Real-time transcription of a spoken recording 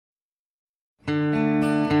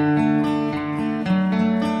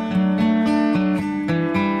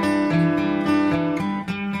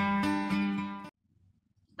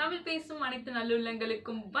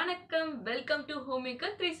உள்ளங்களுக்கும் வணக்கம். Welcome to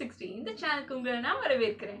HomeMaker360. இந்த சேனலுக்கு உங்களை நான்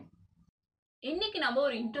வரவேற்கிறேன். இன்னைக்கு நம்ம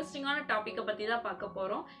ஒரு இன்ட்ரெஸ்டிங்கான டாபிக்கை பத்தி தான் பார்க்க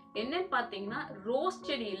போறோம். என்னன்னு பார்த்தீங்கன்னா, ரோஸ்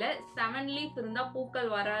செடியில 7 லீஃப் இருந்தா பூக்கள்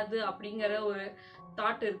வராது அப்படிங்கிற ஒரு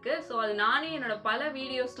தாட் இருக்கு. ஸோ அது நானே என்னோட பல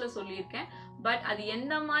வீடியோஸ்ல சொல்லியிருக்கேன். பட் அது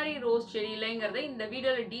எந்த மாதிரி ரோஸ் செடியிலங்கிறத இந்த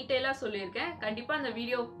வீடியோல டீட்டெயிலா சொல்லியிருக்கேன். கண்டிப்பா அந்த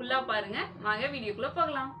வீடியோ ஃபுல்லா பாருங்க. வாங்க வீடியோக்குள்ள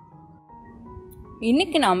போகலாம்.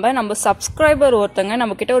 இன்னைக்கு நம்ம சப்ஸ்கிரைபர் ஒருத்தங்க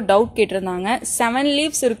நம்ம கிட்ட ஒரு டவுட் கேட்டிருந்தாங்க. 7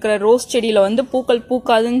 லீவ்ஸ் இருக்கிற ரோஸ் செடியில வந்து பூக்கள்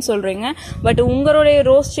பூக்காதுன்னு சொல்றீங்க. பட் உங்களுடைய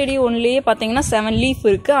ரோஸ் செடி ஒன்லயே பாத்தீங்கன்னா 7 லீஃப்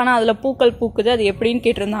இருக்கு, ஆனா அதுல பூக்கள் பூக்குது, அது எப்படின்னு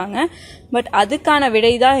கேட்டிருந்தாங்க. பட் அதுக்கான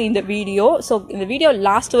விடை தான் இந்த வீடியோ. ஸோ இந்த வீடியோ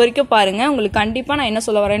லாஸ்ட் வரைக்கும் பாருங்க, உங்களுக்கு கண்டிப்பா நான் என்ன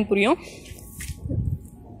சொல்ல வரேன்னு புரியும்.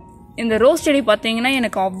 இந்த ரோஸ் செடி பார்த்தீங்கன்னா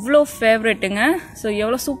எனக்கு அவ்வளோ ஃபேவரெட்டுங்க. ஸோ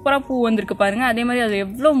எவ்வளோ சூப்பராக பூ வந்திருக்கு பாருங்க. அதே மாதிரி அது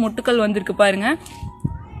எவ்வளோ மொட்டுக்கள் வந்திருக்கு பாருங்க.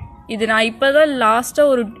 இது நான் இப்போதான்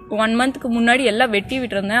லாஸ்ட்டாக ஒரு 1 மந்த்துக்கு முன்னாடி எல்லாம் வெட்டி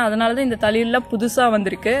விட்டுருந்தேன். அதனால தான் இந்த தளிர்லாம் புதுசாக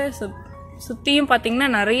வந்திருக்கு. ஸோ சுற்றியும் பார்த்தீங்கன்னா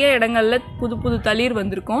நிறைய இடங்கள்ல புது புது தளிர்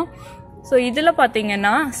வந்திருக்கும். ஸோ இதில்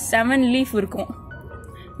பார்த்தீங்கன்னா 7 லீஃப் இருக்கும்.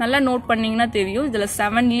 நல்லா நோட் பண்ணிங்கன்னா தெரியும், இதில்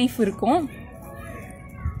 7 லீஃப் இருக்கும்.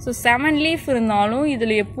 ஸோ 7 லீஃப் இருந்தாலும்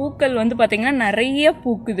இதில் பூக்கள் வந்து பார்த்தீங்கன்னா நிறைய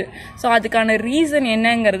பூக்குது. ஸோ அதுக்கான ரீசன்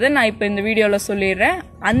என்னங்கிறத நான் இப்போ இந்த வீடியோவில் சொல்லிடுறேன்.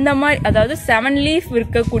 அந்த மாதிரி அதாவது 7 லீஃப்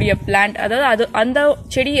இருக்கக்கூடிய பிளான்ட், அதாவது அந்த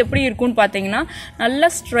செடி எப்படி இருக்கும்னு பார்த்தீங்கன்னா நல்லா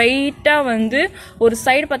ஸ்ட்ரைட்டாக வந்து ஒரு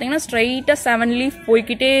சைடு பார்த்தீங்கன்னா ஸ்ட்ரைட்டாக 7 லீஃப்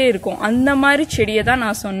போய்கிட்டே இருக்கும். அந்த மாதிரி செடியை தான்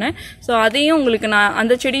நான் சொன்னேன். ஸோ அதையும் உங்களுக்கு நான்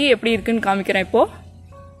அந்த செடியை எப்படி இருக்குன்னு காமிக்கிறேன் இப்போது.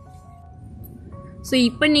 ஸோ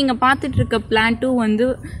இப்போ நீங்கள் பார்த்துட்டு இருக்க பிளான்ட்டும் வந்து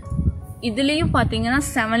இதுலேயும் பார்த்தீங்கன்னா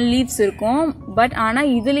 7 லீவ்ஸ் இருக்கும். பட் ஆனால்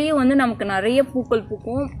இதுலேயும் வந்து நமக்கு நிறைய பூக்கள்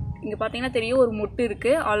பூக்கும். இங்கே பார்த்தீங்கன்னா தெரியும், ஒரு மொட்டு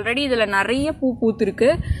இருக்குது. ஆல்ரெடி இதில் நிறைய பூ பூத்துருக்கு.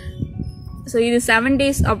 ஸோ இது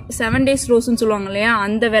 7 டேஸ் ரோஸ்ன்னு சொல்லுவாங்க இல்லையா,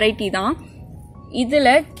 அந்த வெரைட்டி தான்.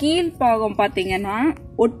 இதில் கீழ்பாகம் பார்த்தீங்கன்னா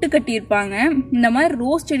ஒட்டு கட்டியிருப்பாங்க. இந்த மாதிரி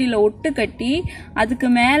ரோஸ் செடியில் ஒட்டு கட்டி அதுக்கு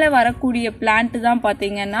மேலே வரக்கூடிய பிளான்ட் தான்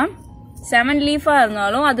பார்த்தீங்கன்னா 7 லீஃபாக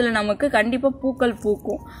இருந்தாலும் அதில் நமக்கு கண்டிப்பாக பூக்கள்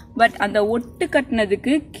பூக்கும். பட் அந்த ஒட்டு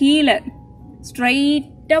கட்டினதுக்கு கீழே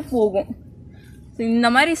ஸ்ட்ரைட்டாக போகும். இந்த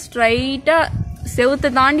மாதிரி ஸ்ட்ரைட்டாக செவுத்தை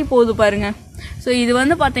தாண்டி போகுது பாருங்க. ஸோ இது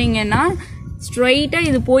வந்து பார்த்தீங்கன்னா ஸ்ட்ரைட்டாக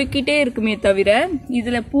இது போய்கிட்டே இருக்குமே தவிர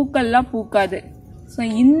இதில் பூக்கள்லாம் பூக்காது. ஸோ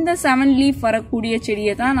இந்த 7 லீஃப் வரக்கூடிய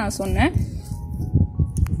செடியை தான் நான் சொன்னேன்.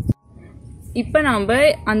 இப்போ நம்ம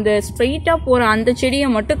அந்த ஸ்ட்ரைட்டாக போகிற அந்த செடியை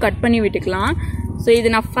மட்டும் கட் பண்ணி விட்டுக்கலாம். ஸோ இது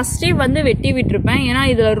நான் ஃபர்ஸ்டே வந்து வெட்டி விட்டுருப்பேன். ஏன்னா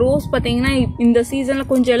இதில் ரோஸ் பார்த்தீங்கன்னா இந்த சீசனில்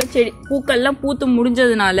கொஞ்சம் எல்லாம் செடி பூக்கள்லாம் பூத்து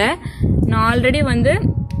முடிஞ்சதுனால நான் ஆல்ரெடி வந்து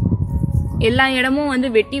எல்லா இடமும் வந்து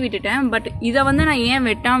வெட்டி விட்டுட்டேன். பட் இதை வந்து நான் ஏன்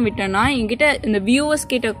வெட்டாமல் விட்டேன்னா, என்கிட்ட இந்த வியூவர்ஸ்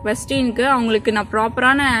கேட்ட கொஸ்டினுக்கு அவங்களுக்கு நான்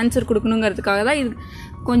ப்ராப்பரான ஆன்சர் கொடுக்கணுங்கிறதுக்காக தான். இது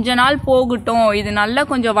கொஞ்ச நாள் போகட்டும், இது நல்லா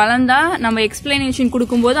கொஞ்சம் வளர்ந்தா நம்ம எக்ஸ்பிளனேஷன்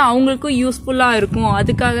கொடுக்கும்போது அவங்களுக்கும் யூஸ்ஃபுல்லாக இருக்கும்.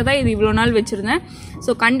 அதுக்காக தான் இது இவ்வளோ நாள் வச்சுருந்தேன்.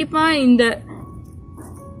 ஸோ கண்டிப்பாக இந்த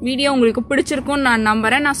வீடியோ உங்களுக்கு பிடிச்சிருக்கும்னு நான்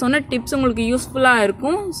நம்புறேன். நான் சொன்ன டிப்ஸ் உங்களுக்கு யூஸ்ஃபுல்லாக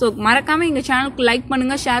இருக்கும். ஸோ மறக்காமல் எங்கள் சேனலுக்கு லைக்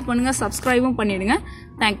பண்ணுங்கள், ஷேர் பண்ணுங்கள், சப்ஸ்கிரைபும் பண்ணிடுங்க.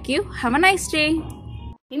 Thank you. Have a nice day.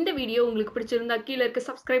 இந்த வீடியோ உங்களுக்கு பிடிச்சிருந்தா கீழே இருக்க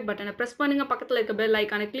சப்ஸ்கிரைப் பட்டனை ப்ரெஸ் பண்ணுங்க, பக்கத்தில் இருக்க பெல்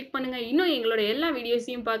ஐக்கானை கிளிக் பண்ணுங்க. இன்னும் எங்களோட எல்லா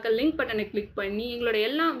வீடியோஸையும் பார்க்க லிங்க் பட்டனை கிளிக் பண்ணி எங்களோட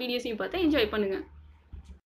எல்லா வீடியோஸையும் பார்த்து என்ஜாய் பண்ணுங்க.